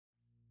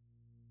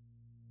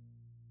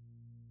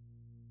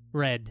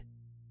Red.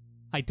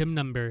 Item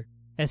Number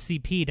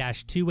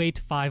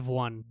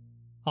SCP-2851.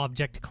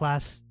 Object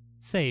Class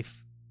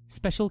Safe.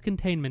 Special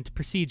Containment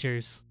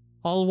Procedures.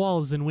 All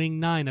walls in Wing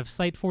 9 of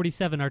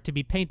Site-47 are to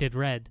be painted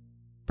red.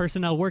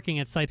 Personnel working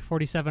at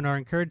Site-47 are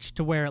encouraged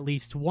to wear at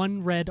least one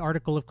red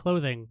article of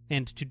clothing,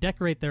 and to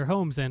decorate their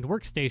homes and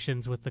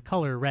workstations with the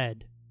color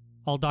red.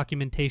 All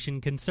documentation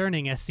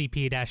concerning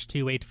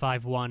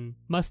SCP-2851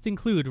 must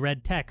include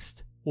red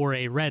text, or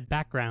a red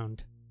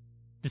background.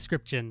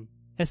 Description: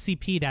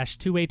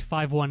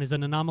 SCP-2851 is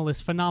an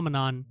anomalous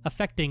phenomenon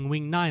affecting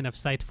Wing 9 of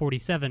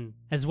Site-47,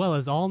 as well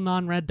as all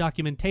non-red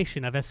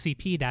documentation of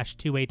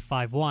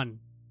SCP-2851.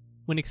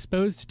 When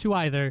exposed to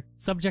either,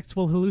 subjects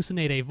will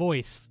hallucinate a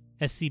voice,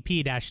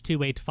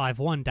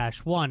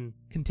 SCP-2851-1,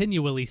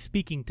 continually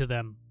speaking to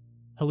them.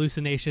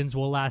 Hallucinations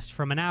will last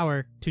from an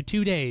hour to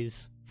 2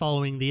 days,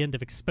 following the end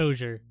of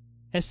exposure.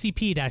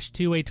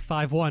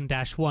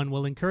 SCP-2851-1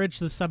 will encourage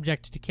the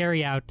subject to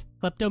carry out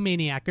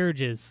kleptomaniac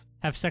urges,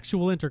 have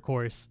sexual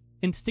intercourse,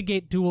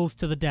 instigate duels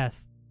to the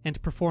death,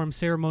 and perform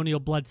ceremonial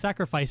blood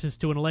sacrifices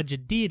to an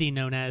alleged deity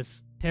known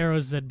as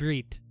Taros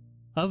Zedbrit.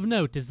 Of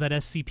note is that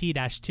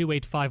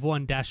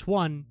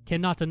SCP-2851-1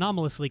 cannot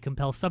anomalously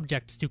compel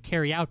subjects to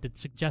carry out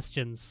its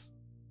suggestions.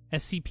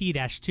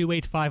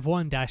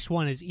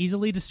 SCP-2851-1 is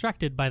easily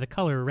distracted by the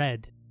color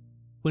red.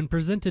 When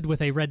presented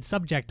with a red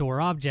subject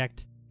or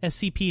object,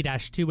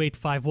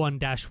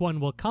 SCP-2851-1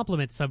 will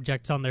compliment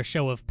subjects on their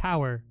show of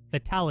power,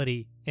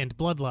 vitality, and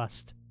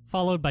bloodlust,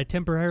 followed by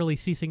temporarily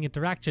ceasing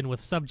interaction with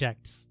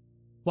subjects.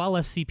 While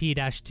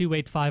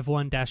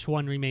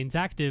SCP-2851-1 remains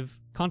active,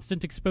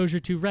 constant exposure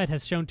to red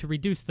has shown to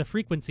reduce the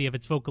frequency of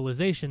its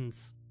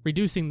vocalizations,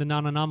 reducing the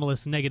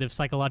non-anomalous negative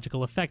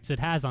psychological effects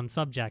it has on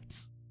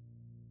subjects.